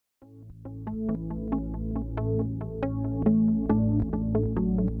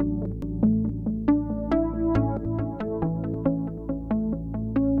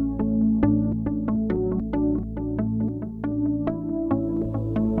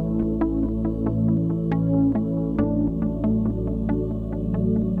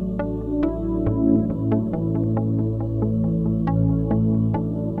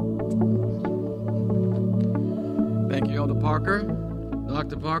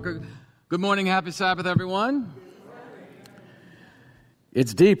Dr. Parker. Good morning, happy Sabbath, everyone.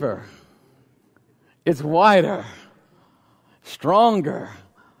 It's deeper. It's wider, stronger,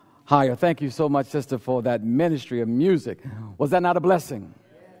 higher. Thank you so much, sister, for that ministry of music. Was that not a blessing?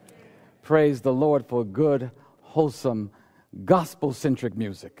 Praise the Lord for good, wholesome, gospel-centric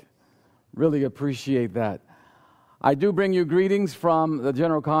music. Really appreciate that. I do bring you greetings from the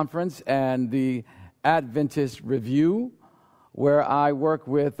General Conference and the Adventist Review, where I work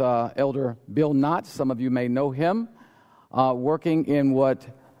with Elder Bill Knott. Some of you may know him, working in what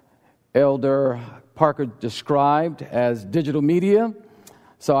Elder Parker described as digital media.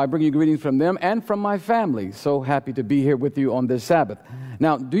 So I bring you greetings from them and from my family. So happy to be here with you on this Sabbath.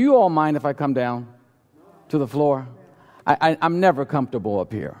 Now, do you all mind if I come down to the floor? I'm never comfortable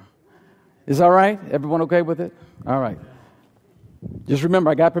up here. Is that all right? Everyone okay with it? All right. Just remember,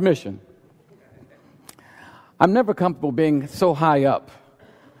 I got permission. I'm never comfortable being so high up.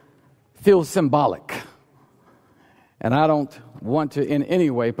 Feels symbolic. And I don't want to in any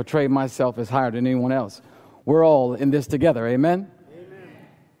way portray myself as higher than anyone else. We're all in this together. Amen?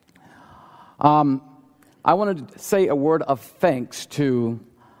 Amen. I wanted to say a word of thanks to,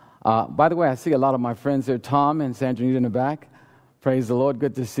 by the way, I see a lot of my friends there, Tom and Sandra in the back. Praise the Lord.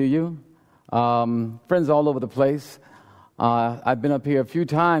 Good to see you. Friends all over the place. I've been up here a few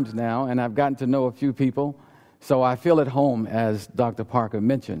times now, and I've gotten to know a few people. So I feel at home, as Dr. Parker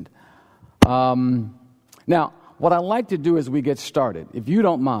mentioned. Now, what I'd like to do as we get started, if you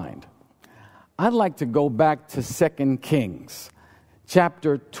don't mind, I'd like to go back to 2 Kings,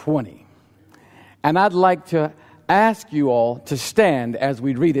 chapter 20. And I'd like to ask you all to stand as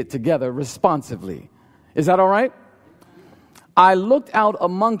we read it together responsively. Is that all right? I looked out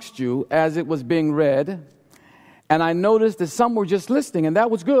amongst you as it was being read, and I noticed that some were just listening, and that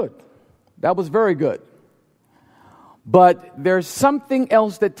was good. That was very good. But there's something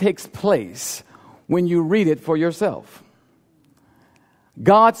else that takes place when you read it for yourself.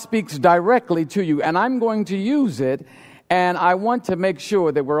 God speaks directly to you, and I'm going to use it, and I want to make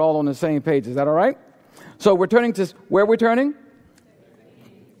sure that we're all on the same page. Is that all right? So we're turning to, where are we turning?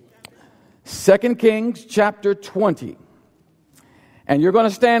 2 Kings chapter 20. And you're going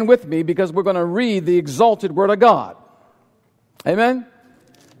to stand with me because we're going to read the exalted word of God. Amen?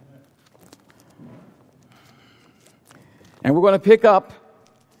 And we're going to pick up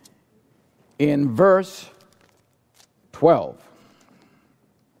in verse 12.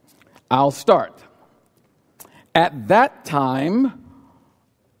 I'll start. At that time,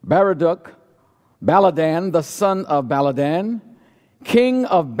 Baladan, the son of Baladan, king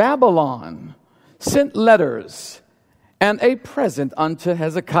of Babylon, sent letters and a present unto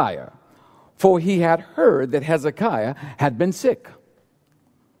Hezekiah, for he had heard that Hezekiah had been sick.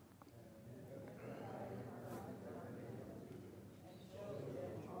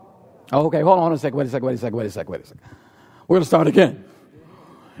 Okay, hold on a second. Wait a second. We're going to start again.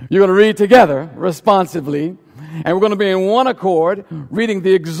 You're going to read together responsively, and we're going to be in one accord reading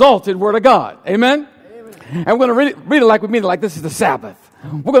the exalted word of God. Amen? And we're going to read it like we mean it, like this is the Sabbath.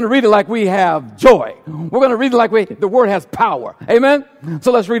 We're going to read it like we have joy. We're going to read it like the word has power. Amen?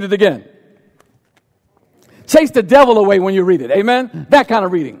 So let's read it again. Chase the devil away when you read it. Amen? That kind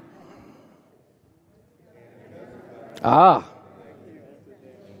of reading.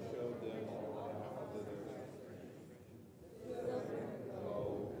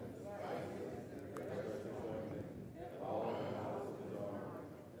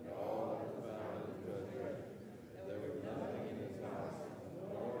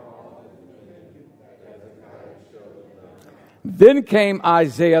 Then came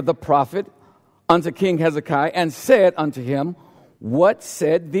Isaiah the prophet unto King Hezekiah and said unto him, What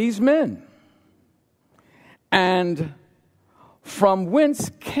said these men? And from whence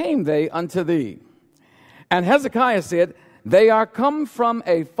came they unto thee? And Hezekiah said, They are come from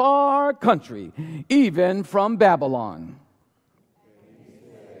a far country, even from Babylon.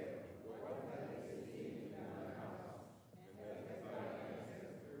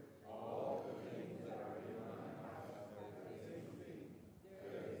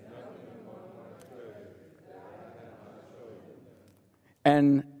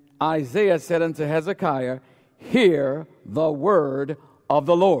 And Isaiah said unto Hezekiah, Hear the word of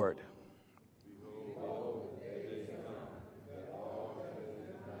the Lord.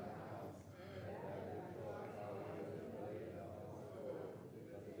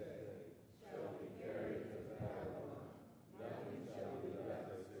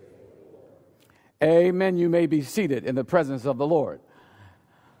 Amen. You may be seated in the presence of the Lord.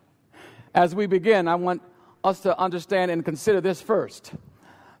 As we begin, I want us to understand and consider this first,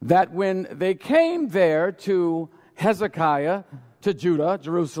 that when they came there to Hezekiah, to Judah,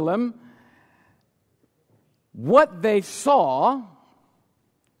 Jerusalem, what they saw,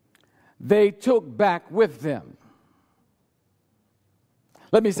 they took back with them.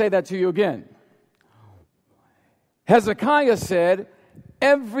 Let me say that to you again. Hezekiah said,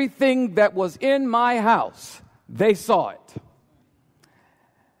 everything that was in my house, they saw it.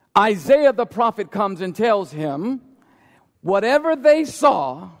 Isaiah the prophet comes and tells him, whatever they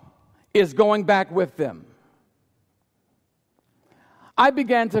saw is going back with them. I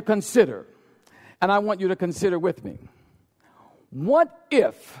began to consider, and I want you to consider with me, what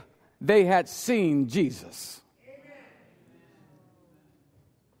if they had seen Jesus?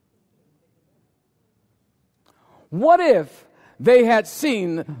 What if they had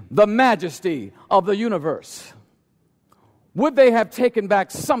seen the majesty of the universe? Would they have taken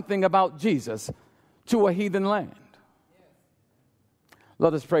back something about Jesus to a heathen land?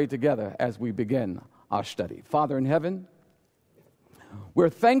 Let us pray together as we begin our study. Father in heaven, we're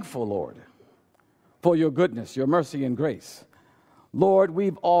thankful, Lord, for your goodness, your mercy, and grace. Lord,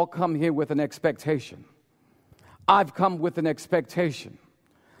 we've all come here with an expectation. I've come with an expectation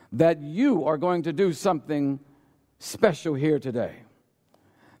that you are going to do something special here today,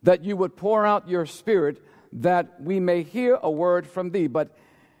 that you would pour out your Spirit that we may hear a word from thee, but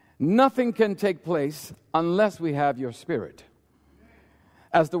nothing can take place unless we have your Spirit.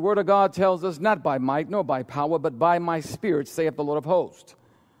 As the word of God tells us, not by might nor by power, but by my Spirit, saith the Lord of hosts.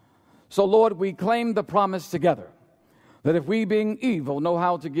 So, Lord, we claim the promise together that if we, being evil, know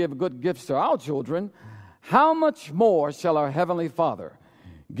how to give good gifts to our children, how much more shall our Heavenly Father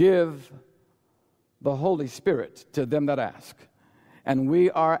give the Holy Spirit to them that ask? And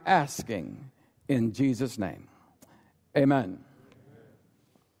we are asking in Jesus' name. Amen.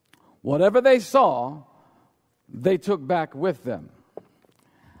 Whatever they saw, they took back with them.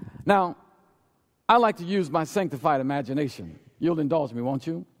 Now, I like to use my sanctified imagination. You'll indulge me, won't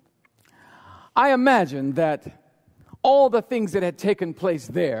you? I imagine that all the things that had taken place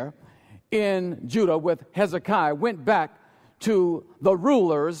there in Judah with Hezekiah went back to the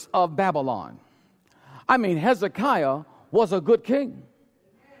rulers of Babylon. I mean, Hezekiah was a good king.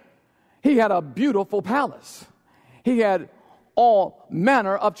 He had a beautiful palace. He had all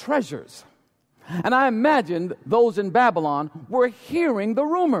manner of treasures. And I imagined those in Babylon were hearing the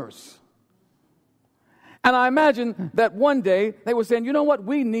rumors. And I imagine that one day they were saying, you know what,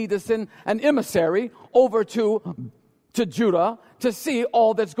 we need to send an emissary over to Judah to see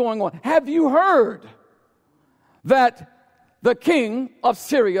all that's going on. Have you heard that the king of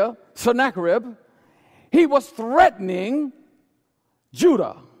Syria, Sennacherib, he was threatening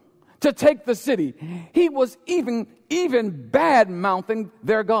Judah to take the city? He was even bad-mouthing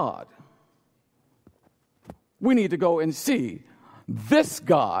their God. We need to go and see this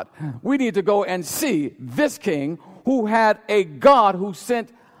God. We need to go and see this king who had a God who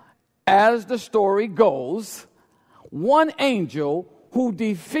sent, as the story goes, one angel who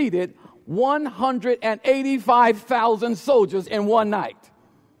defeated 185,000 soldiers in one night.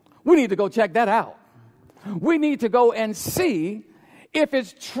 We need to go check that out. We need to go and see if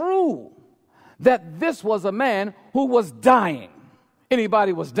it's true that this was a man who was dying.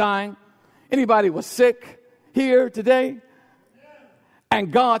 Anybody was dying? Anybody was sick here today?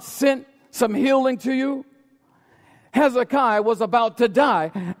 And God sent some healing to you? Hezekiah was about to die,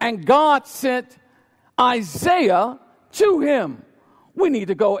 and God sent Isaiah to him. We need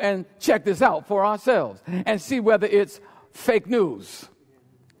to go and check this out for ourselves and see whether it's fake news.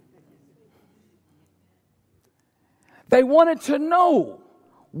 They wanted to know,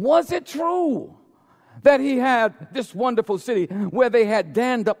 was it true that he had this wonderful city where they had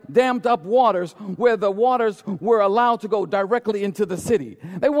dammed up waters, where the waters were allowed to go directly into the city?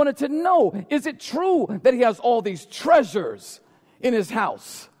 They wanted to know, is it true that he has all these treasures in his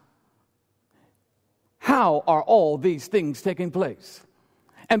house? How are all these things taking place?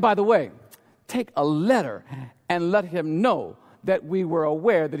 And by the way, take a letter and let him know that we were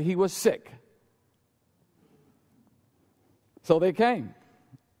aware that he was sick. So they came.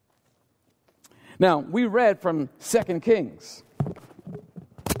 Now, we read from 2 Kings.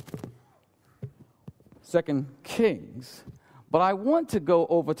 2 Kings. But I want to go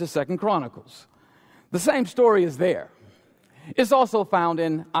over to 2 Chronicles. The same story is there. It's also found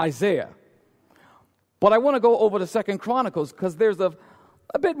in Isaiah. But I want to go over to 2 Chronicles because there's a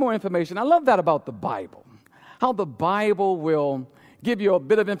bit more information. I love that about the Bible. How the Bible will give you a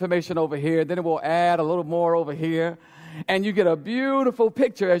bit of information over here, then it will add a little more over here. and you get a beautiful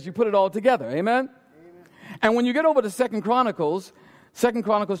picture as you put it all together. Amen? And when you get over to Second Chronicles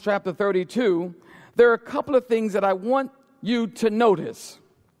chapter 32, there are a couple of things that I want you to notice.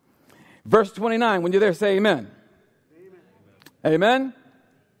 Verse 29, when you're there, say amen. Amen.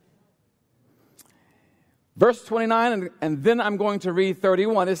 Verse 29, and then I'm going to read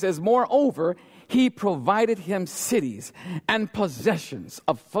 31. It says, moreover, he provided him cities and possessions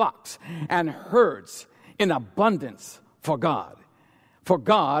of flocks and herds in abundance for God. For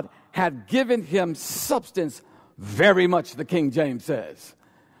God had given him substance very much, the King James says.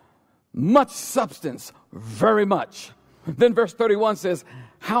 Much substance, very much. Then verse 31 says,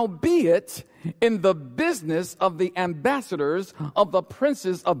 howbeit in the business of the ambassadors of the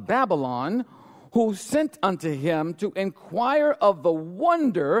princes of Babylon, who sent unto him to inquire of the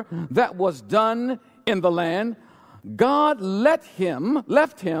wonder that was done in the land, God left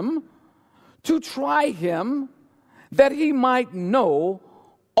him to try him, that he might know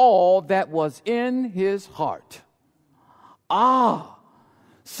all that was in his heart.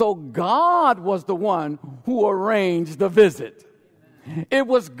 So God was the one who arranged the visit. It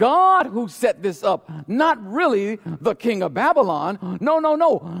was God who set this up, not really the king of Babylon.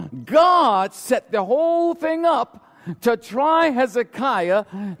 No. God set the whole thing up to try Hezekiah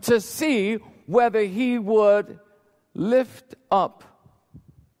to see whether he would lift up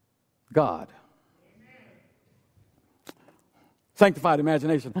God. Sanctified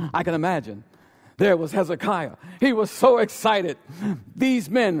imagination. I can imagine. There was Hezekiah. He was so excited. These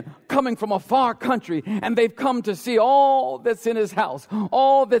men coming from a far country, and they've come to see all that's in his house,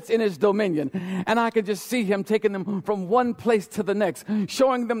 all that's in his dominion. And I could just see him taking them from one place to the next,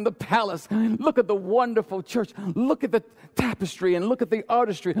 showing them the palace. Look at the wonderful church. Look at the tapestry and look at the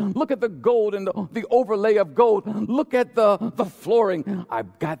artistry. Look at the gold and the overlay of gold. Look at the flooring. I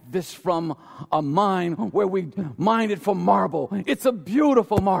got this from a mine where we mined it for marble. It's a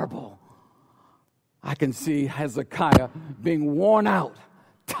beautiful marble. I can see Hezekiah being worn out,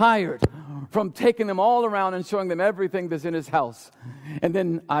 tired from taking them all around and showing them everything that's in his house. And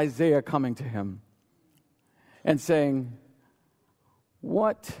then Isaiah coming to him and saying,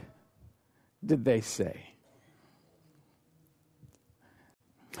 what did they say?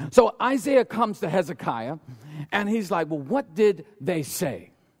 So Isaiah comes to Hezekiah and he's like, well, what did they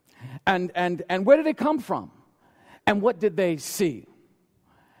say? And where did it come from? And what did they see?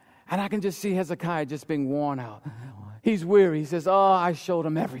 And I can just see Hezekiah just being worn out. He's weary. He says, I showed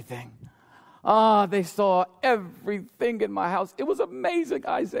them everything. They saw everything in my house. It was amazing,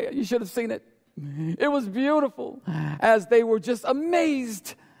 Isaiah. You should have seen it. It was beautiful as they were just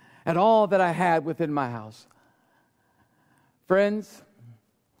amazed at all that I had within my house. Friends,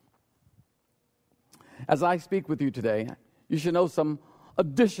 as I speak with you today, you should know some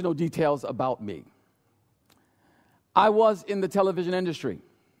additional details about me. I was in the television industry.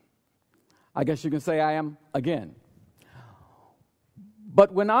 I guess you can say I am again.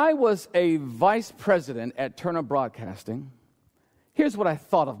 But when I was a vice president at Turner Broadcasting, here's what I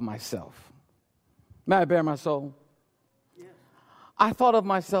thought of myself. May I bare my soul? Yes. I thought of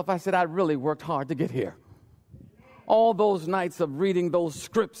myself, I said, I really worked hard to get here. All those nights of reading those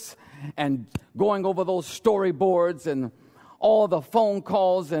scripts and going over those storyboards and all the phone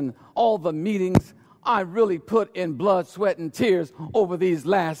calls and all the meetings, I really put in blood, sweat, and tears over these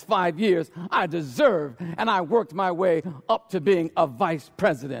last 5 years. I deserved, and I worked my way up to being a vice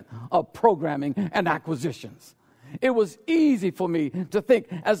president of programming and acquisitions. It was easy for me to think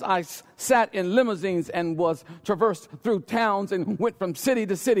as I sat in limousines and was traversed through towns and went from city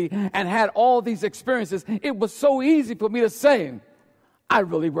to city and had all these experiences. It was so easy for me to say, I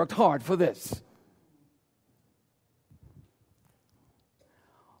really worked hard for this.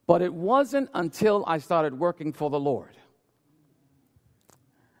 But it wasn't until I started working for the Lord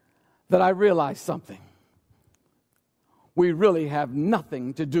that I realized something. We really have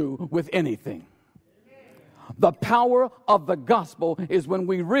nothing to do with anything. The power of the gospel is when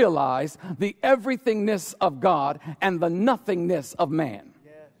we realize the everythingness of God and the nothingness of man.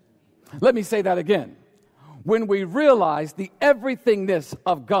 Let me say that again. When we realize the everythingness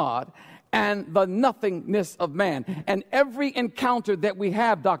of God and the nothingness of man. And every encounter that we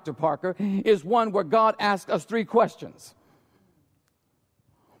have, Dr. Parker, is one where God asks us 3 questions.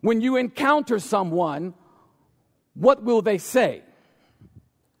 When you encounter someone, what will they say?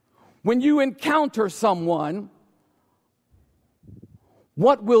 When you encounter someone,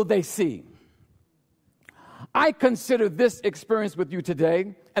 what will they see? I consider this experience with you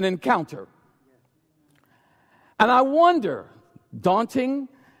today an encounter. And I wonder, daunting,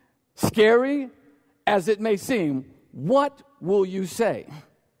 scary as it may seem, what will you say?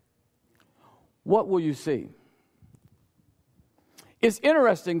 What will you see? It's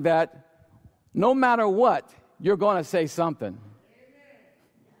interesting that no matter what, you're going to say something.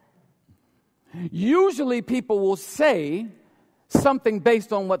 Usually people will say something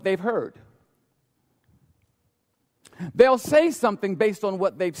based on what they've heard. They'll say something based on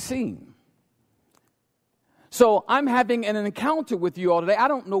what they've seen. So I'm having an encounter with you all today. I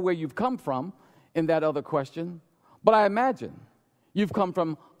don't know where you've come from in that other question, but I imagine you've come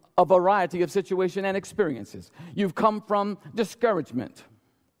from a variety of situations and experiences. You've come from discouragement.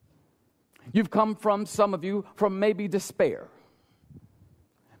 You've come from, some of you, from maybe despair.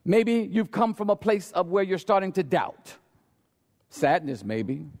 Maybe you've come from a place of where you're starting to doubt. Sadness,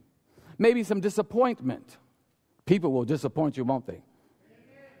 maybe. Maybe some disappointment. People will disappoint you, won't they?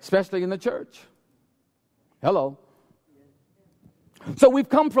 Especially in the church. Hello. So we've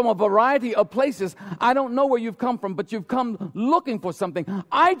come from a variety of places. I don't know where you've come from, but you've come looking for something.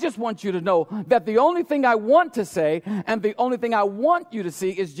 I just want you to know that the only thing I want to say and the only thing I want you to see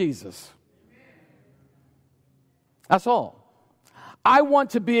is Jesus. That's all. I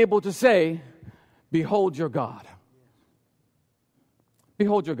want to be able to say, behold your God.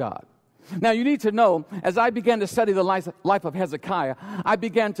 Behold your God. Now, you need to know, as I began to study the life of Hezekiah, I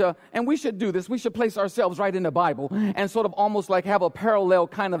began to, and we should do this, we should place ourselves right in the Bible and sort of almost like have a parallel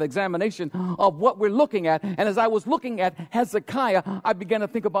kind of examination of what we're looking at. And as I was looking at Hezekiah, I began to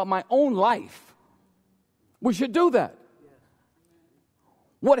think about my own life. We should do that.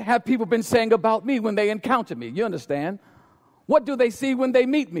 What have people been saying about me when they encounter me? You understand? What do they see when they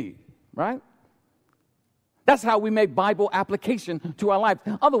meet me? Right? That's how we make Bible application to our life.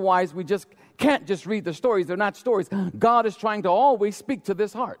 Otherwise, we just can't just read the stories. They're not stories. God is trying to always speak to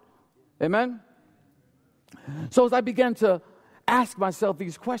this heart. Amen? So as I began to ask myself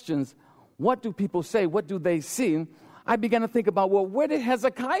these questions, what do people say? What do they see? I began to think about, well, where did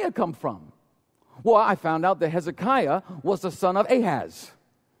Hezekiah come from? Well, I found out that Hezekiah was the son of Ahaz,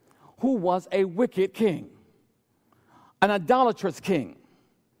 who was a wicked king, an idolatrous king.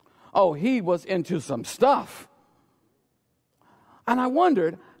 Oh, he was into some stuff. And I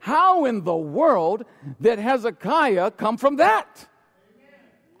wondered, how in the world did Hezekiah come from that?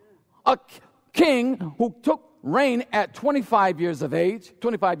 A king who took reign at 25 years of age,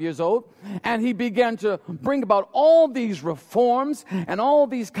 25 years old, and he began to bring about all these reforms and all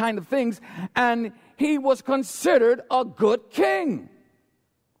these kind of things, and he was considered a good king.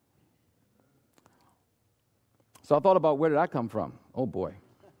 So I thought about, where did I come from? Oh, boy.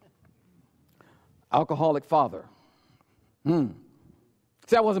 Alcoholic father.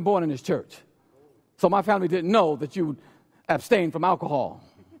 See, I wasn't born in this church. So my family didn't know that you would abstain from alcohol.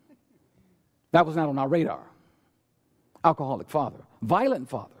 That was not on our radar. Alcoholic father. Violent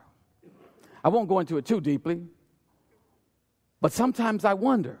father. I won't go into it too deeply. But sometimes I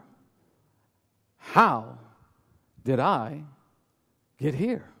wonder, how did I get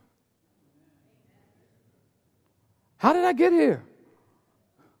here? How did I get here?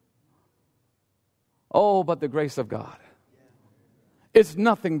 Oh, but the grace of God. It's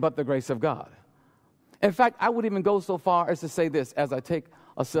nothing but the grace of God. In fact, I would even go so far as to say this as I take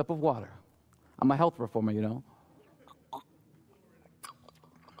a sip of water. I'm a health reformer, you know.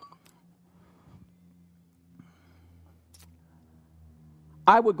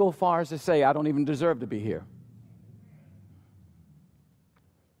 I would go far as to say I don't even deserve to be here.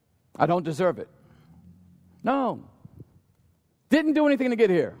 I don't deserve it. No. Didn't do anything to get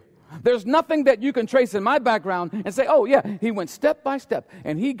here. There's nothing that you can trace in my background and say, oh, yeah, he went step by step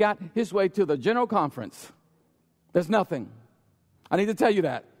and he got his way to the general conference. There's nothing. I need to tell you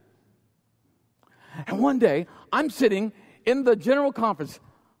that. And one day, I'm sitting in the general conference,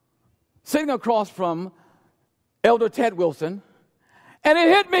 sitting across from Elder Ted Wilson, and it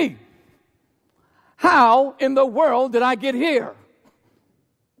hit me. How in the world did I get here?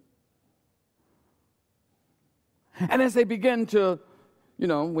 And as they begin to, you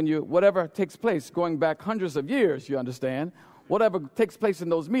know, whatever takes place, going back hundreds of years, you understand, whatever takes place in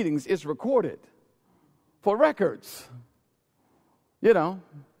those meetings is recorded for records, you know,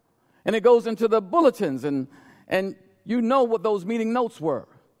 and it goes into the bulletins, and you know what those meeting notes were.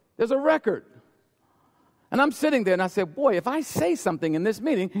 There's a record. And I'm sitting there and I said, boy, if I say something in this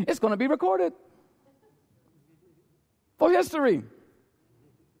meeting, it's going to be recorded for history.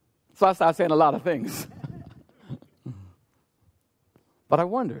 So I started saying a lot of things. But I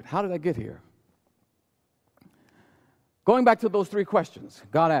wondered, how did I get here? Going back to those three questions,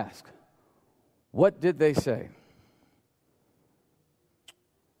 God asked, what did they say?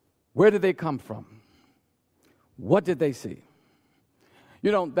 Where did they come from? What did they see?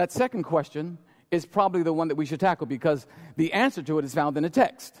 You know, that second question is probably the one that we should tackle because the answer to it is found in the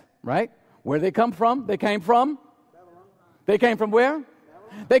text, right? Where did they come from? They came from They came from where?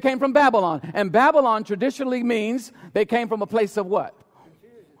 They came from Babylon. And Babylon traditionally means they came from a place of what?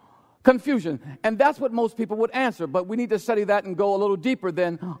 Confusion. And that's what most people would answer. But we need to study that and go a little deeper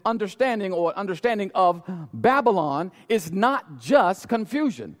than understanding of Babylon is not just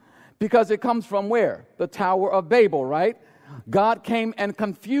confusion. Because it comes from where? The Tower of Babel, right? God came and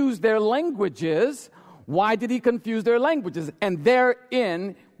confused their languages. Why did he confuse their languages? And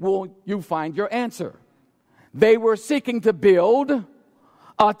therein will you find your answer. They were seeking to build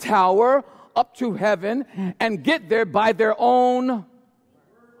a tower up to heaven and get there by their own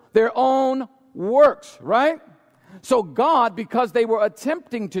works, right? So God, because they were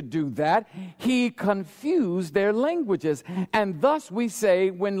attempting to do that, he confused their languages. And thus we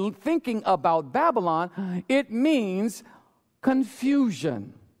say, when thinking about Babylon, it means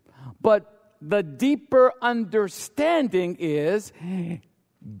confusion. But the deeper understanding is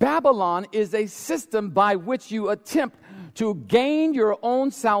Babylon is a system by which you attempt to gain your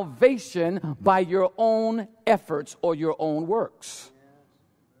own salvation by your own efforts or your own works.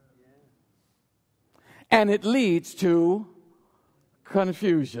 And it leads to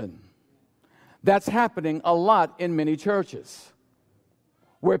confusion. That's happening a lot in many churches,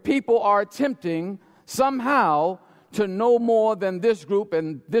 where people are attempting somehow to know more than this group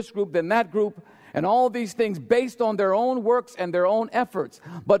and this group than that group, and all these things based on their own works and their own efforts.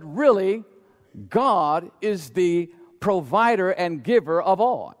 But really, God is the provider and giver of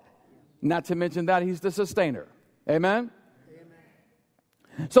all. Not to mention that he's the sustainer. Amen?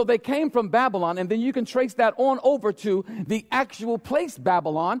 So they came from Babylon, and then you can trace that on over to the actual place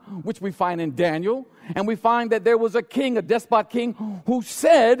Babylon, which we find in Daniel. And we find that there was a king, a despot king, who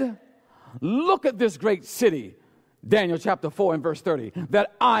said, look at this great city, Daniel chapter 4 and verse 30,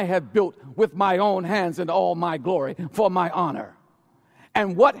 that I have built with my own hands and all my glory for my honor.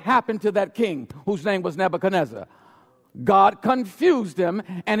 And what happened to that king, whose name was Nebuchadnezzar? God confused him,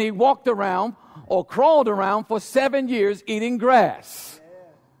 and he walked around or crawled around for 7 years eating grass.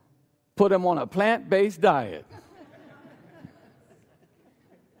 Put him on a plant-based diet.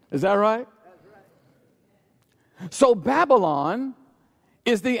 Is that right? So Babylon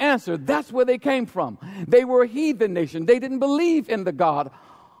is the answer. That's where they came from. They were a heathen nation. They didn't believe in the God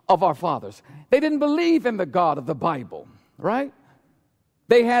of our fathers. They didn't believe in the God of the Bible, right?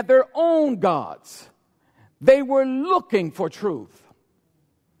 They had their own gods. They were looking for truth.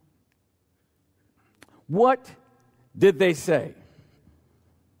 What did they say?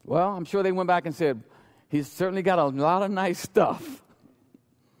 Well, I'm sure they went back and said, he's certainly got a lot of nice stuff.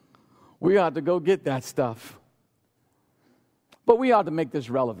 We ought to go get that stuff. But we ought to make this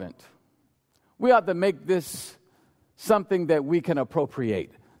relevant. We ought to make this something that we can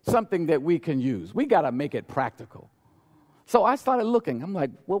appropriate, something that we can use. We got to make it practical. So I started looking. I'm like,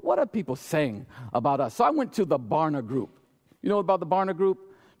 well, what are people saying about us? So I went to the Barna Group. You know about the Barna Group?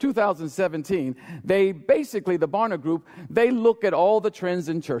 2017, the Barna Group, they look at all the trends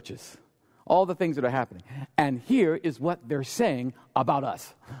in churches, all the things that are happening. And here is what they're saying about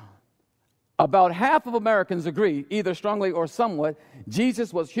us. About half of Americans agree, either strongly or somewhat,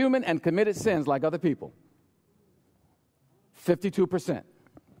 Jesus was human and committed sins like other people. 52%.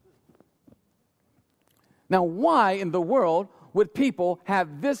 Now, why in the world would people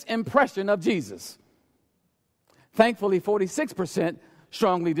have this impression of Jesus? Thankfully, 46%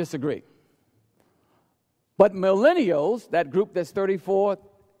 strongly disagree. But millennials, that group that's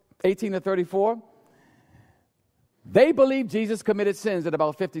 18 to 34, they believe Jesus committed sins at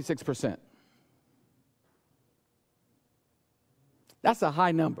about 56%. That's a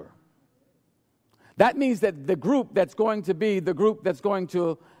high number. That means that the group that's going to be the group that's going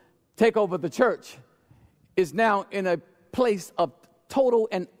to take over the church is now in a place of total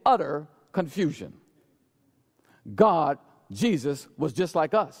and utter confusion. Jesus was just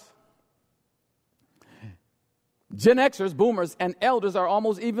like us. Gen Xers, boomers, and elders are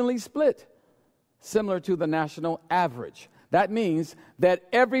almost evenly split, similar to the national average. That means that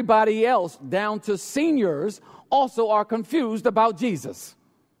everybody else, down to seniors, also are confused about Jesus.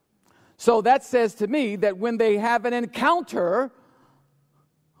 So that says to me that when they have an encounter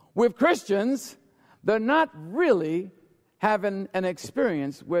with Christians, they're not really having an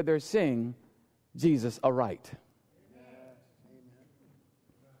experience where they're seeing Jesus aright.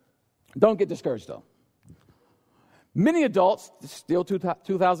 Don't get discouraged, though. Many adults, still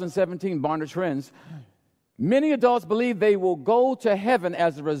 2017 Barna Trends, many adults believe they will go to heaven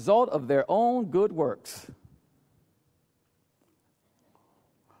as a result of their own good works.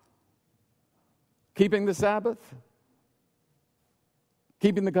 Keeping the Sabbath?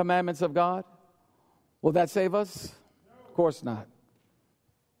 Keeping the commandments of God? Will that save us? Of course not.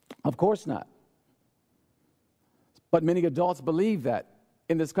 Of course not. But many adults believe that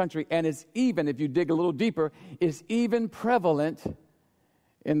in this country, and it's even, if you dig a little deeper, it's even prevalent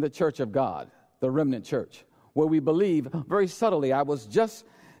in the church of God, the remnant church, where we believe very subtly. I was just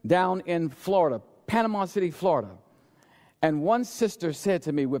down in Florida, Panama City, Florida, and one sister said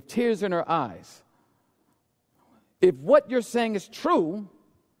to me with tears in her eyes, if what you're saying is true,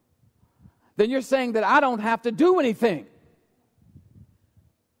 then you're saying that I don't have to do anything.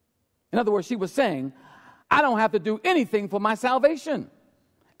 In other words, she was saying, I don't have to do anything for my salvation.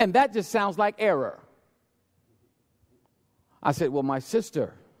 And that just sounds like error. I said, well, my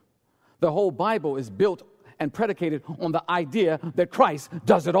sister, the whole Bible is built and predicated on the idea that Christ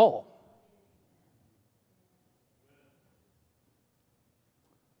does it all.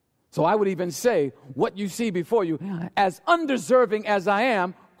 So I would even say, what you see before you, as undeserving as I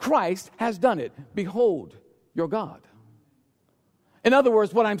am, Christ has done it. Behold your God. In other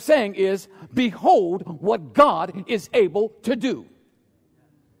words, what I'm saying is, behold what God is able to do.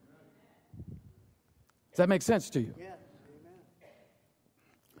 Does that make sense to you? Yes.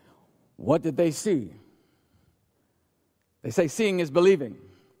 What did they see? They say seeing is believing.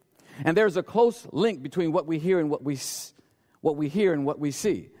 And there's a close link between what we hear and what we hear and what we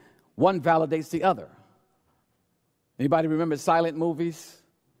see. One validates the other. Anybody remember silent movies?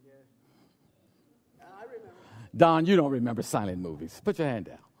 Yes. I remember. Don, you don't remember silent movies. Put your hand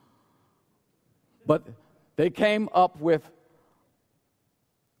down. But they came up with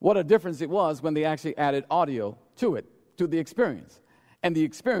what a difference it was when they actually added audio to it, to the experience. And the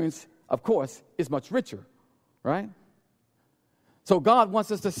experience, of course, is much richer, right? So God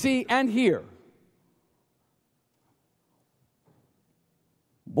wants us to see and hear.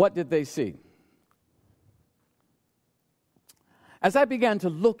 What did they see? As I began to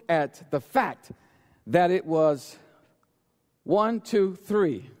look at the fact that it was 1, 2,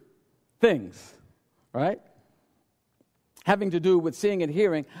 3 things, right? Having to do with seeing and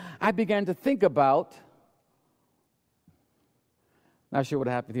hearing, I began to think about, not sure what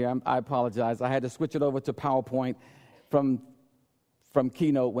happened here, I apologize. I had to switch it over to PowerPoint from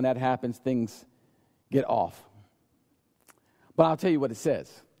Keynote. When that happens, things get off. But I'll tell you what it says.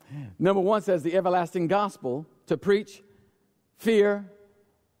 Number 1 says the everlasting gospel, to preach, fear,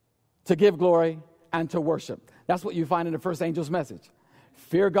 to give glory, and to worship. That's what you find in the first angel's message.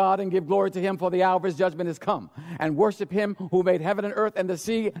 Fear God and give glory to him, for the hour of his judgment is come. And worship him who made heaven and earth and the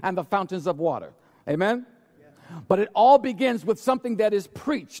sea and the fountains of water. Amen? Yes. But it all begins with something that is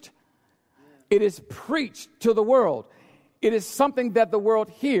preached. It is preached to the world. It is something that the world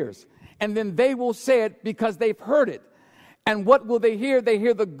hears. And then they will say it because they've heard it. And what will they hear? They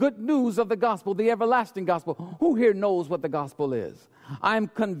hear the good news of the gospel, the everlasting gospel. Who here knows what the gospel is? I'm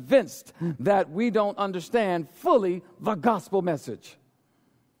convinced that we don't understand fully the gospel message.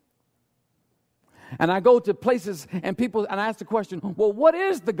 And I go to places and people, and I ask the question, well, what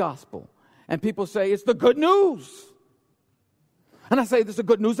is the gospel? And people say, it's the good news. And I say, this is the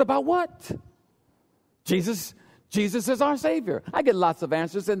good news about what? Jesus is our Savior. I get lots of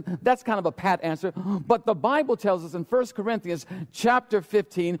answers, and that's kind of a pat answer. But the Bible tells us in 1 Corinthians chapter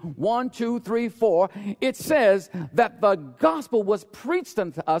 15, 1, 2, 3, 4, it says that the gospel was preached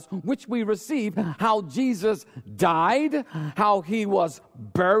unto us, which we received, how Jesus died, how he was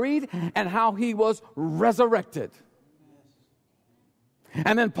buried, and how he was resurrected.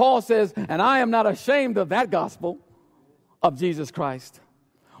 And then Paul says, and I am not ashamed of that gospel of Jesus Christ.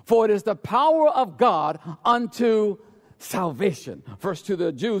 For it is the power of God unto salvation. First to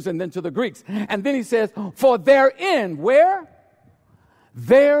the Jews and then to the Greeks. And then he says, for therein, where?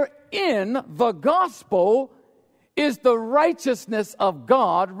 Therein the gospel is the righteousness of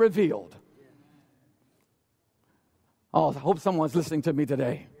God revealed. Oh, I hope someone's listening to me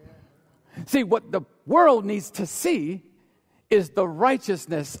today. See, what the world needs to see is the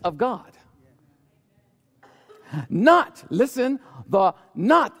righteousness of God. Not the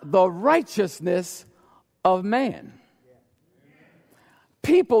righteousness of man.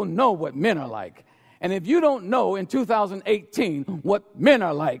 People know what men are like. And if you don't know in 2018 what men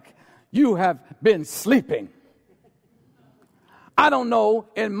are like, you have been sleeping. I don't know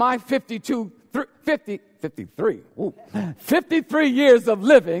in my 53 years of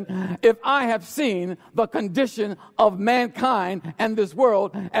living if I have seen the condition of mankind and this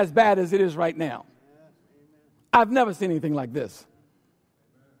world as bad as it is right now. I've never seen anything like this.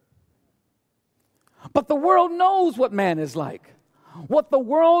 But the world knows what man is like. What the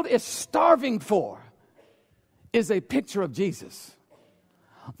world is starving for is a picture of Jesus.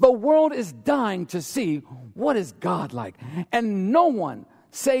 The world is dying to see what is God like. And no one,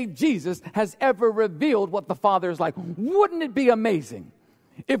 save Jesus, has ever revealed what the Father is like. Wouldn't it be amazing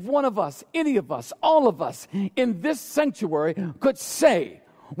If one of us, any of us, all of us in this sanctuary could say,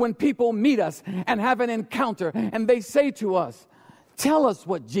 when people meet us and have an encounter and they say to us, tell us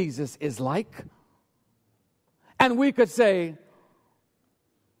what Jesus is like. And we could say,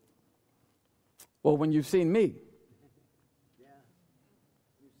 well, when you've seen me,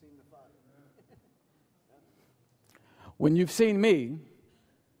 when you've seen me,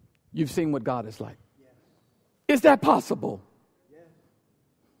 you've seen what God is like. Is that possible?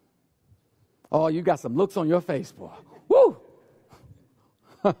 Oh, you got some looks on your face, boy. Woo!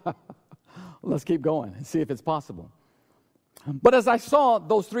 Let's keep going and see if it's possible. But as I saw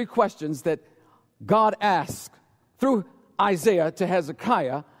those three questions that God asked through Isaiah to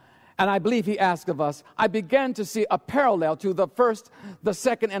Hezekiah, and I believe he asked of us, I began to see a parallel to the first, the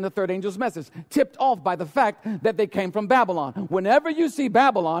second, and the third angel's message, tipped off by the fact that they came from Babylon. Whenever you see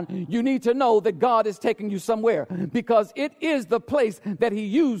Babylon, you need to know that God is taking you somewhere, because it is the place that he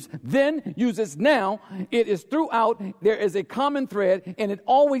used then, uses now. It is throughout. There is a common thread, and it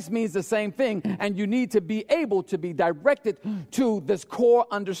always means the same thing, and you need to be able to be directed to this core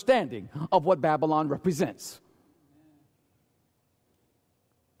understanding of what Babylon represents.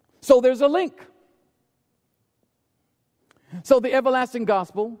 So there's a link. So the everlasting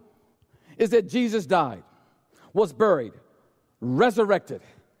gospel is that Jesus died, was buried, resurrected,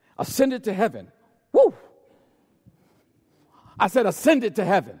 ascended to heaven. Woo! I said ascended to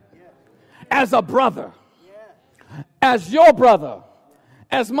heaven. As a brother. As your brother.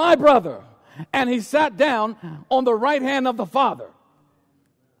 As my brother. And he sat down on the right hand of the Father.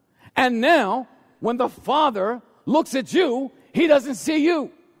 And now, when the Father looks at you, he doesn't see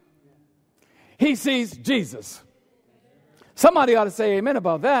you. He sees Jesus. Somebody ought to say amen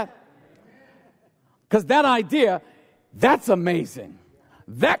about that. Because that idea, that's amazing.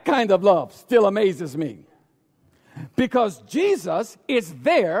 That kind of love still amazes me. Because Jesus is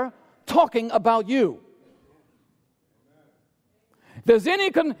there talking about you. If there's any,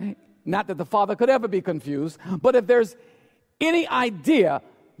 not that the Father could ever be confused, but if there's any idea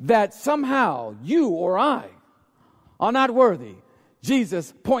that somehow you or I are not worthy,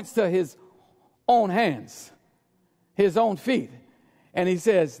 Jesus points to his own hands, his own feet, and he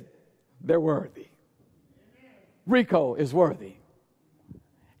says, they're worthy. Rico is worthy.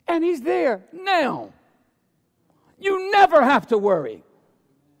 And he's there now. You never have to worry.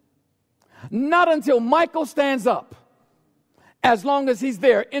 Not until Michael stands up. As long as he's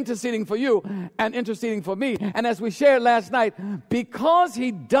there interceding for you and interceding for me. And as we shared last night, because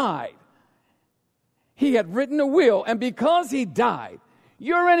he died, he had written a will, and because he died,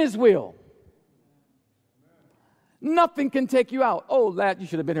 you're in his will. Nothing can take you out. Oh, lad, you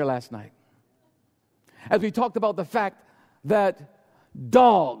should have been here last night. As we talked about the fact that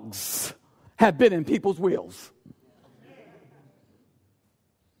dogs have been in people's wills.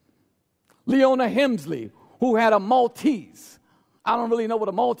 Leona Hemsley, who had a Maltese. I don't really know what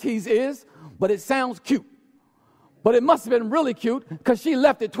a Maltese is, but it sounds cute. But it must have been really cute because she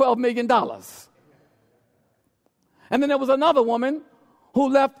left it $12 million. And then there was another woman who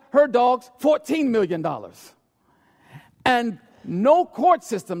left her dogs $14 million. And no court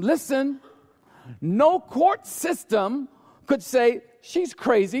system, listen, no court system could say, she's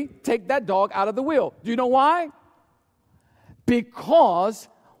crazy, take that dog out of the will. Do you know why? Because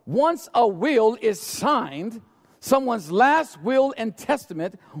once a will is signed, someone's last will and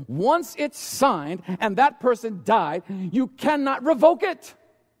testament, once it's signed and that person died, you cannot revoke it.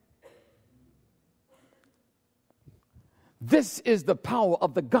 This is the power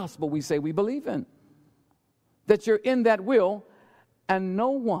of the gospel we say we believe in. That you're in that will, and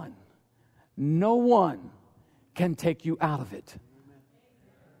no one can take you out of it.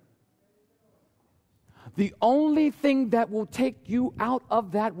 The only thing that will take you out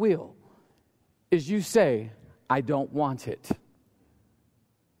of that will is you say, I don't want it.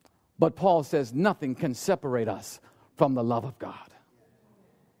 But Paul says nothing can separate us from the love of God.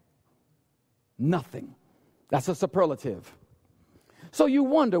 Nothing. That's a superlative. So you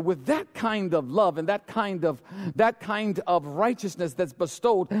wonder, with that kind of love and that kind of righteousness that's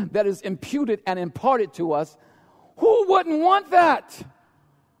bestowed, that is imputed and imparted to us, who wouldn't want that?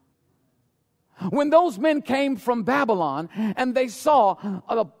 When those men came from Babylon and they saw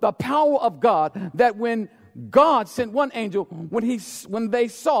the power of God, that when God sent one angel, when they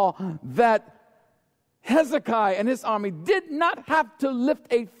saw that Hezekiah and his army did not have to lift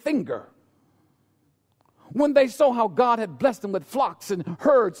a finger, when they saw how God had blessed them with flocks and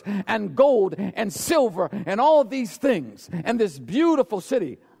herds and gold and silver and all these things and this beautiful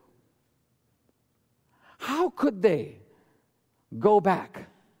city, how could they go back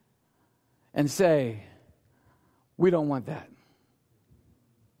and say, we don't want that?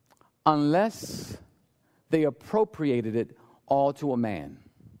 unless they appropriated it all to a man.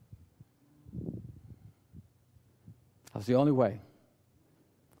 That's the only way.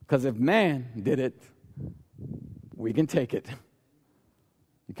 Because if man did it, we can take it.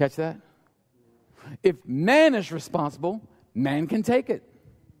 You catch that? If man is responsible, man can take it.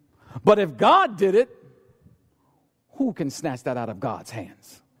 But if God did it, who can snatch that out of God's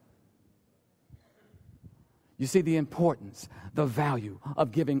hands? You see the importance, the value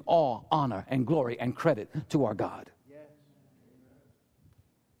of giving all honor and glory and credit to our God.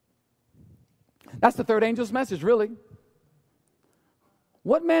 That's the third angel's message, really.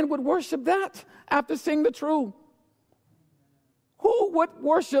 What man would worship that after seeing the true? Who would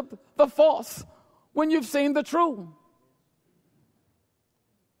worship the false when you've seen the true?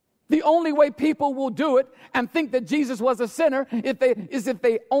 The only way people will do it and think that Jesus was a sinner is if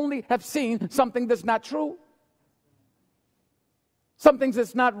they only have seen something that's not true. Something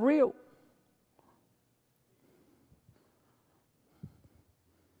that's not real.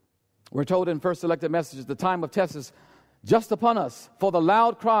 We're told in First Selected Messages, the time of test is just upon us, for the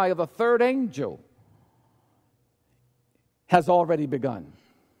loud cry of the third angel has already begun.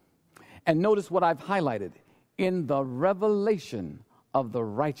 And notice what I've highlighted in the revelation of the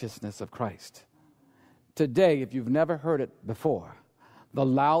righteousness of Christ. Today, if you've never heard it before, the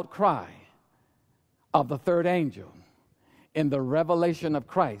loud cry of the third angel in the revelation of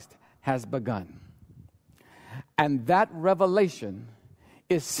Christ has begun. And that revelation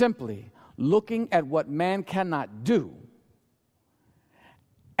is simply looking at what man cannot do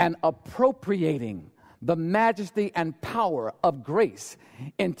and appropriating the majesty and power of grace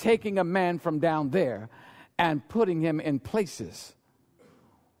in taking a man from down there and putting him in places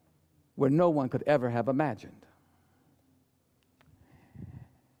where no one could ever have imagined.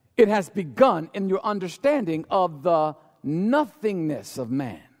 It has begun in your understanding of the nothingness of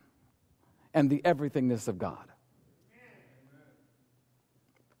man and the everythingness of God.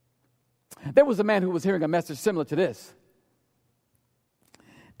 There was a man who was hearing a message similar to this.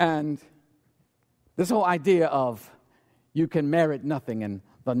 And this whole idea of you can merit nothing and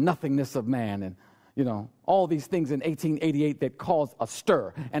the nothingness of man and, you know, all these things in 1888 that caused a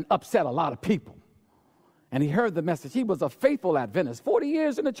stir and upset a lot of people. And he heard the message. He was a faithful Adventist, 40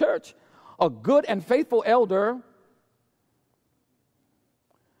 years in the church, a good and faithful elder.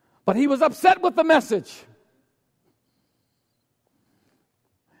 But he was upset with the message.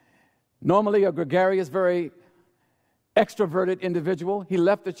 Normally a gregarious, very extroverted individual. He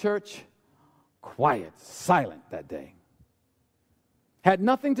left the church quiet, silent that day. Had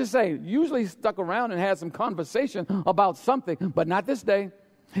nothing to say. Usually stuck around and had some conversation about something, but not this day.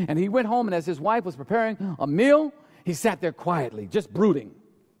 And he went home, and as his wife was preparing a meal, he sat there quietly, just brooding.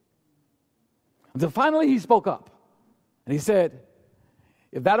 Until finally he spoke up. And he said,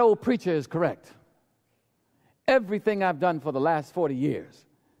 if that old preacher is correct, everything I've done for the last 40 years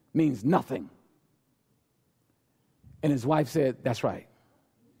means nothing. And his wife said, that's right.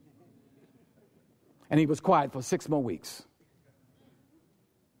 And he was quiet for 6 more weeks.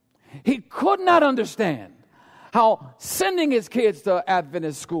 He could not understand how sending his kids to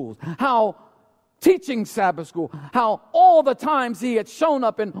Adventist schools, how teaching Sabbath school, how all the times he had shown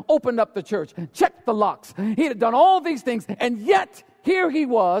up and opened up the church, checked the locks. He had done all these things, and yet here he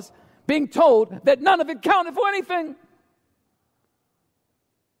was being told that none of it counted for anything.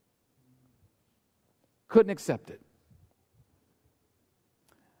 Couldn't accept it.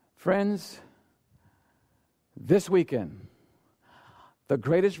 Friends, this weekend, the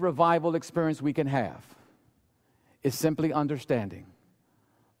greatest revival experience we can have is simply understanding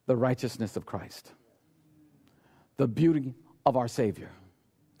the righteousness of Christ, the beauty of our Savior,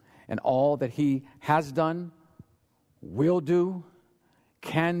 and all that He has done, will do,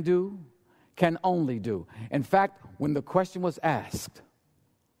 can only do. In fact, when the question was asked,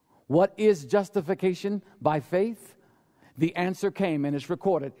 what is justification by faith? The answer came, and it's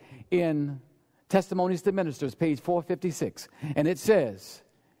recorded in Testimonies to Ministers, page 456. And it says,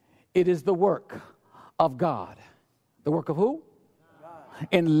 it is the work of God. The work of who? God.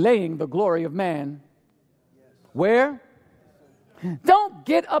 In laying the glory of man. Yes. Where? Don't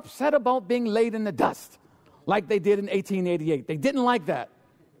get upset about being laid in the dust like they did in 1888. They didn't like that.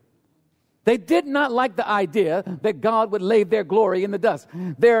 They did not like the idea that God would lay their glory in the dust.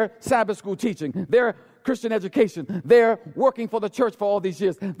 Their Sabbath school teaching, their Christian education, their working for the church for all these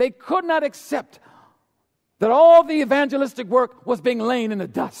years. They could not accept that all the evangelistic work was being laid in the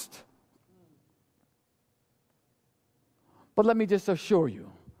dust. But let me just assure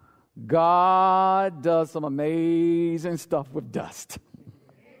you, God does some amazing stuff with dust.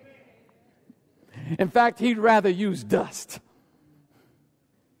 In fact, He'd rather use dust.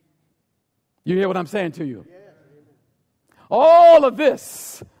 You hear what I'm saying to you? All of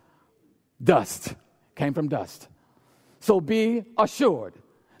this dust came from dust. So be assured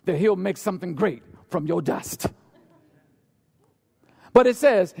that he'll make something great from your dust. But it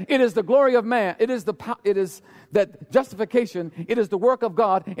says, it is the glory of man. It is that justification. It is the work of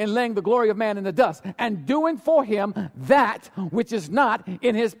God in laying the glory of man in the dust and doing for him that which is not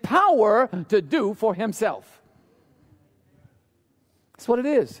in his power to do for himself. That's what it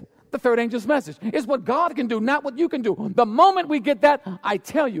is. The third angel's message is what God can do, not what you can do. The moment we get that, I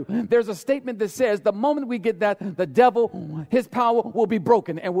tell you, there's a statement that says the moment we get that, the devil, his power will be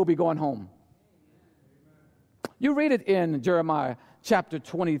broken and we'll be going home. You read it in Jeremiah chapter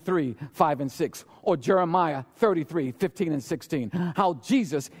 23, 5 and 6, or Jeremiah 33, 15 and 16, how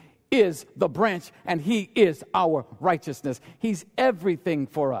Jesus is the branch and he is our righteousness. He's everything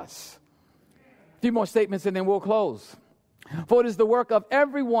for us. A few more statements and then we'll close. For it is the work of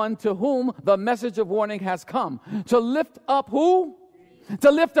everyone to whom the message of warning has come. To lift up who? To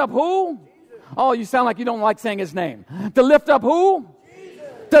lift up who? Oh, you sound like you don't like saying his name. To lift up who?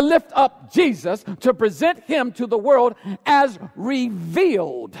 To lift up Jesus, to present him to the world as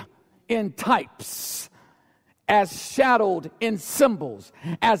revealed in types, as shadowed in symbols,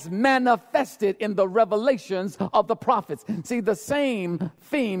 as manifested in the revelations of the prophets. See, the same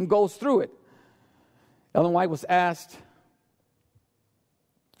theme goes through it. Ellen White was asked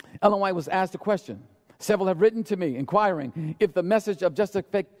a question. Several have written to me inquiring if the message of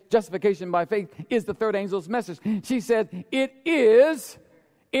justification by faith is the third angel's message. She said, it is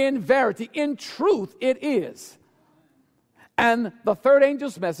in verity, in truth, it is. And the third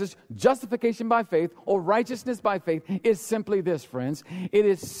angel's message, justification by faith or righteousness by faith, is simply this, friends. It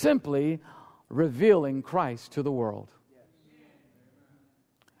is simply revealing Christ to the world.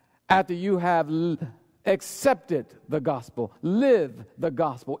 After you have accepted the gospel, lived the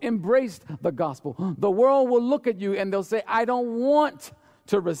gospel, embraced the gospel, the world will look at you and they'll say, I don't want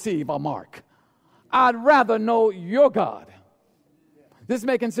to receive a mark. I'd rather know your God. This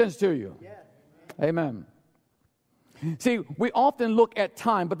making sense to you? Amen. See, we often look at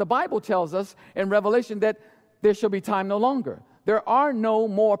time, but the Bible tells us in Revelation that there shall be time no longer. There are no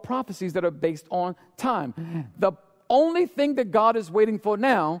more prophecies that are based on time. The only thing that God is waiting for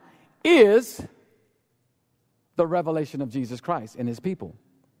now is the revelation of Jesus Christ and his people.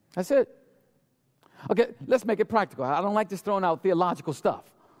 That's it. Okay, let's make it practical. I don't like just throwing out theological stuff.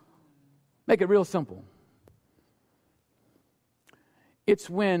 Make it real simple. It's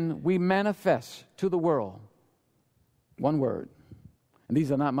when we manifest to the world one word. And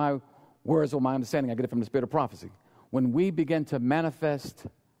these are not my words or my understanding. I get it from the spirit of prophecy. When we begin to manifest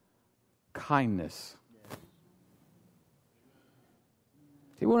kindness.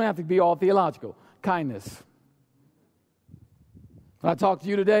 See, we don't have to be all theological. Kindness. When I talk to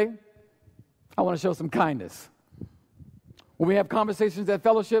you today, I want to show some kindness. When we have conversations at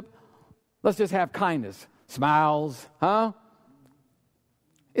fellowship, let's just have kindness. Smiles, huh?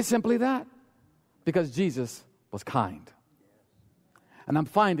 It's simply that. Because Jesus was kind. And I'm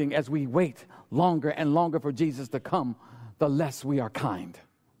finding as we wait longer and longer for Jesus to come, the less we are kind.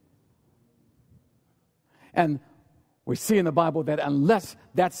 And we see in the Bible that unless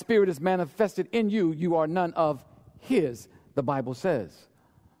that spirit is manifested in you, you are none of his, the Bible says.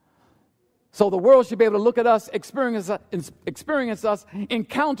 So the world should be able to look at us, experience us,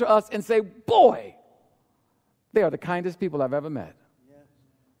 encounter us, and say, boy, they are the kindest people I've ever met.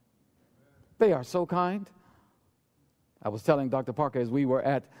 They are so kind. I was telling Dr. Parker as we were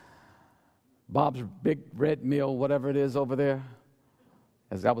at Bob's Big Red Mill, whatever it is over there,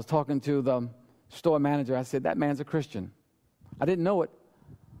 as I was talking to the store manager, I said, that man's a Christian. I didn't know it.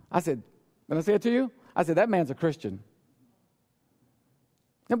 I said, when I say it to you, I said, that man's a Christian.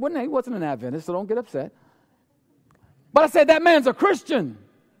 And he wasn't an Adventist, so don't get upset. But I said, that man's a Christian.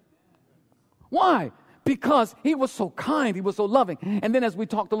 Why? Because he was so kind, he was so loving. And then as we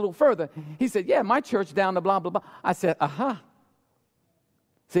talked a little further, he said, yeah, my church down the blah, blah, blah. I said, aha.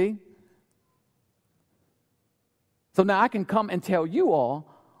 See? So now I can come and tell you all,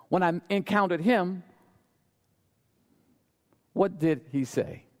 when I encountered him, what did he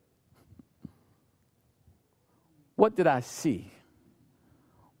say? What did I see?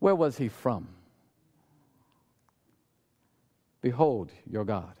 Where was he from? Behold your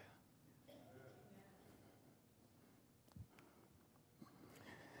God.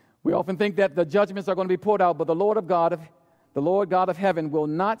 We often think that the judgments are going to be poured out, but the Lord God of heaven will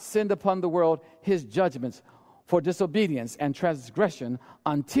not send upon the world his judgments for disobedience and transgression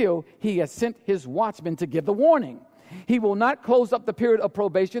until he has sent his watchmen to give the warning. He will not close up the period of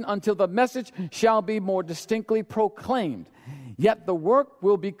probation until the message shall be more distinctly proclaimed. Yet the work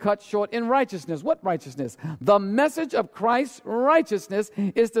will be cut short in righteousness. What righteousness? The message of Christ's righteousness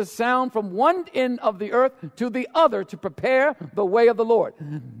is to sound from one end of the earth to the other to prepare the way of the Lord.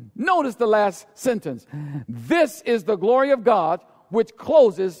 Notice the last sentence. This is the glory of God, which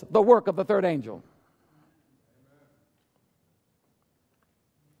closes the work of the third angel.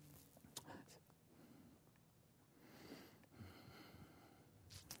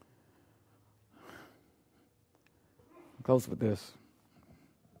 Close with this.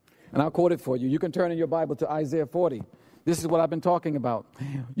 And I'll quote it for you. You can turn in your Bible to Isaiah 40. This is what I've been talking about.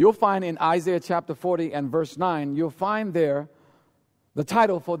 You'll find in Isaiah chapter 40 and verse 9, you'll find there the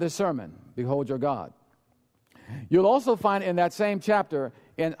title for this sermon, Behold Your God. You'll also find in that same chapter,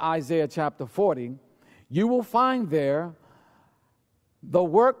 in Isaiah chapter 40, you will find there the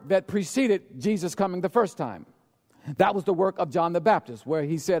work that preceded Jesus coming the first time. That was the work of John the Baptist, where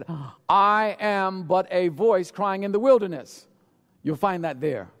he said, I am but a voice crying in the wilderness. You'll find that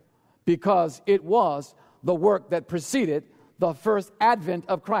there, because it was the work that preceded the first advent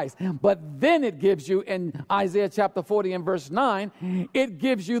of Christ. But then it gives you, in Isaiah chapter 40 and verse 9, it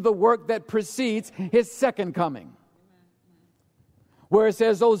gives you the work that precedes his second coming, where it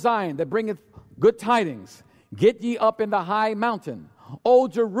says, O Zion, that bringeth good tidings, get ye up in the high mountain. O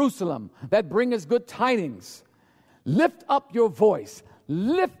Jerusalem, that bringeth good tidings, lift up your voice,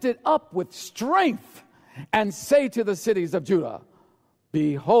 lift it up with strength, and say to the cities of Judah,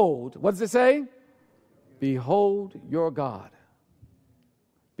 behold, what does it say? Behold your God.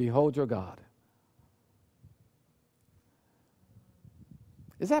 Behold your God.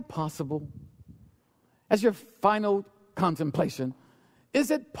 Is that possible? As your final contemplation,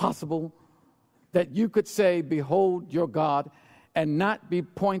 is it possible that you could say, behold your God, and not be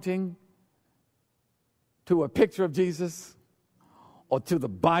pointing to a picture of Jesus or to the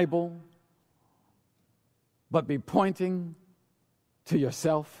Bible, but be pointing to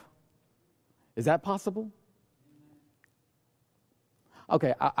yourself? Is that possible?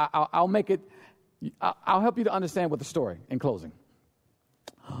 Okay, I'll make it, I'll help you to understand with the story in closing.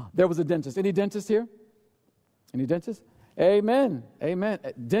 There was a dentist. Any dentist here? Any dentist? Amen. Amen.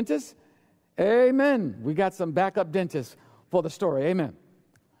 Dentist? Amen. We got some backup dentists for the story. Amen.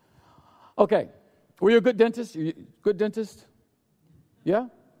 Okay. Were you a good dentist? Good dentist? Yeah?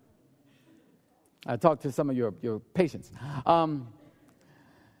 I talked to some of your patients.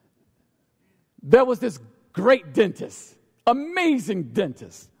 There was this great dentist, amazing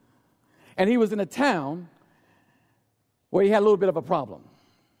dentist. And he was in a town where he had a little bit of a problem.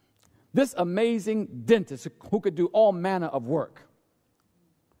 This amazing dentist who could do all manner of work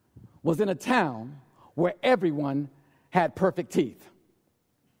was in a town where everyone had perfect teeth.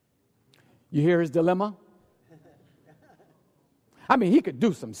 You hear his dilemma? I mean, he could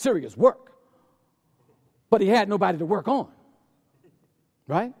do some serious work, but he had nobody to work on,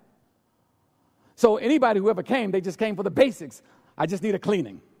 right? So anybody who ever came, they just came for the basics. I just need a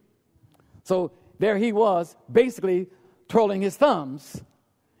cleaning. So there he was, basically twirling his thumbs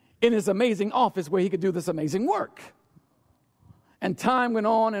in his amazing office where he could do this amazing work. And time went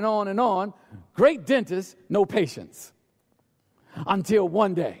on and on and on. Great dentist, no patience. Until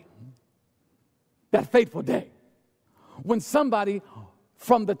one day, that fateful day, when somebody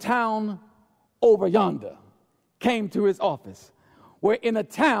from the town over yonder came to his office, where in a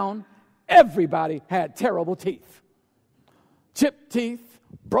town, everybody had terrible teeth. Chipped teeth,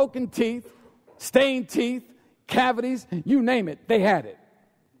 broken teeth, stained teeth, cavities, you name it, they had it,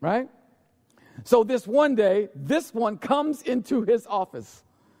 right? So this one day, this one comes into his office.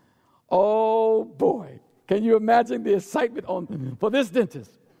 Oh boy, can you imagine the excitement for this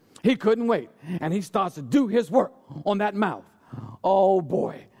dentist? He couldn't wait, and he starts to do his work on that mouth. Oh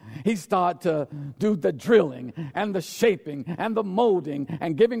boy, he started to do the drilling and the shaping and the molding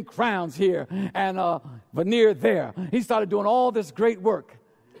and giving crowns here and veneer there. He started doing all this great work,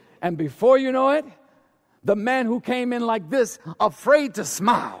 and before you know it, the man who came in like this, afraid to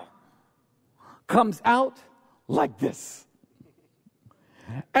smile, comes out like this.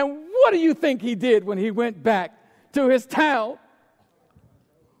 And what do you think he did when he went back to his town?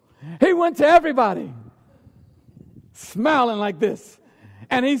 He went to everybody, smiling like this.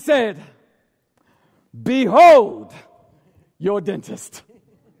 And he said, behold your dentist.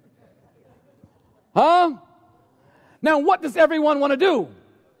 Huh? Now, what does everyone want to do?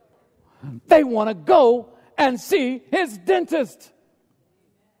 They want to go and see his dentist.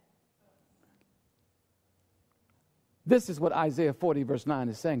 This is what Isaiah 40 verse 9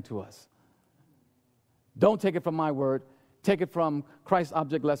 is saying to us. Don't take it from my word. Take it from Christ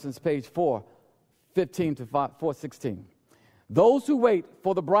Object Lessons, page 415 to 416. Those who wait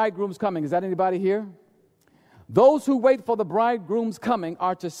for the bridegroom's coming, is that anybody here? Those who wait for the bridegroom's coming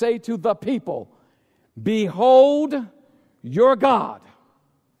are to say to the people, behold your God.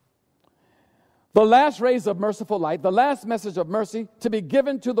 The last rays of merciful light, the last message of mercy to be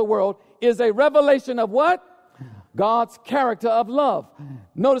given to the world is a revelation of what? God's character of love.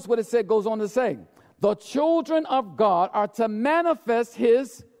 Notice what it said goes on to say. The children of God are to manifest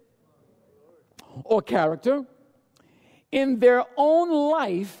his or character in their own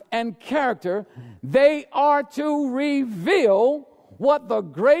life and character. They are to reveal what the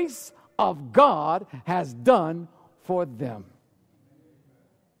grace of God has done for them.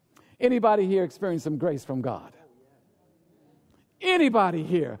 Anybody here experience some grace from God? Anybody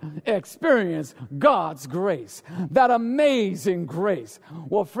here experience God's grace, that amazing grace?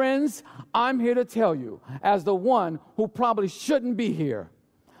 Well, friends, I'm here to tell you, as the one who probably shouldn't be here,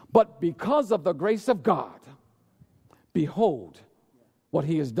 but because of the grace of God, behold what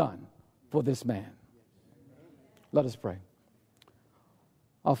he has done for this man. Let us pray.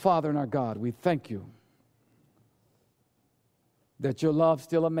 Our Father and our God, we thank you that your love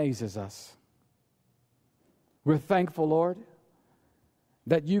still amazes us. We're thankful, Lord,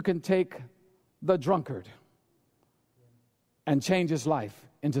 that you can take the drunkard and change his life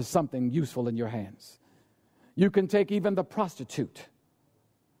into something useful in your hands. You can take even the prostitute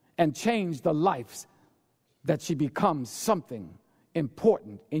and change the lives that she becomes something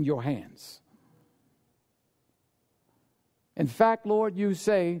important in your hands. In fact, Lord, you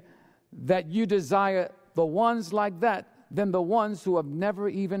say that you desire the ones like that than the ones who have never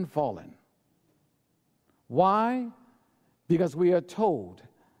even fallen. Why? Because we are told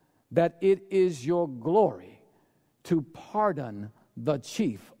that it is your glory to pardon the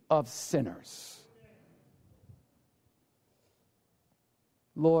chief of sinners.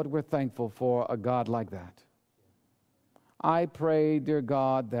 Lord, we're thankful for a God like that. I pray, dear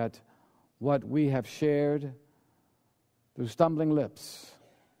God, that what we have shared through stumbling lips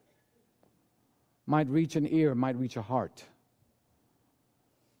might reach an ear, might reach a heart,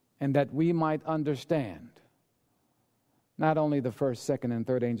 and that we might understand not only the first, second, and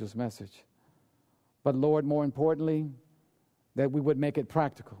third angel's message, but, Lord, more importantly, that we would make it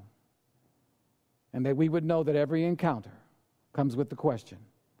practical, and that we would know that every encounter comes with the question,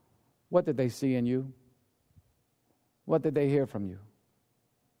 what did they see in you? What did they hear from you?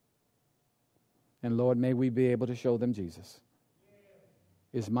 And, Lord, may we be able to show them Jesus.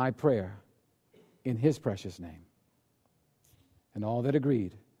 Is my prayer in his precious name. And all that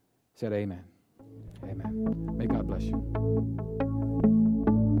agreed said amen. Amen. May God bless you.